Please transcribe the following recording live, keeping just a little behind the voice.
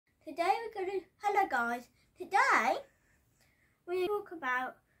Hello guys, today we're going to talk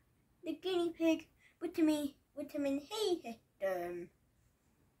about the guinea pig vitamin E system.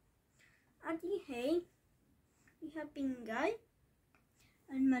 As you see, we have Bingo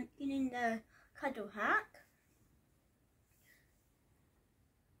and Munchkin in the cuddle hack.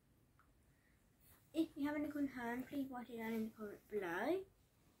 If you have any concern, please write it down in the comments below.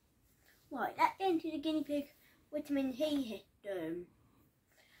 Right, let's get into the guinea pig vitamin E system.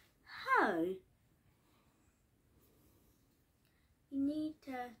 So, you need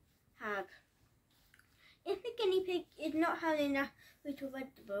to have, if the guinea pig is not having enough fruit or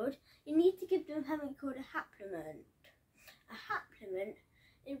vegetables, you need to give them something called a supplement. A supplement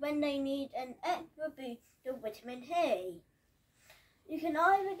is when they need an extra boost of vitamin E. You can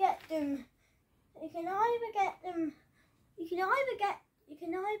either get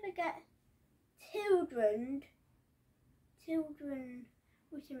children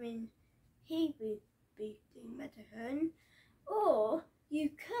vitamin E boosting medicine, or you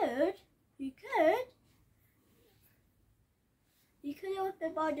could also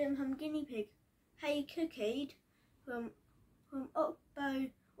buy them from guinea pig hay cookies from Oxbow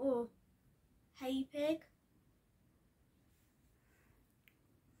or Hay Pig.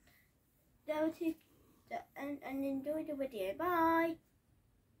 And enjoy the video. Bye.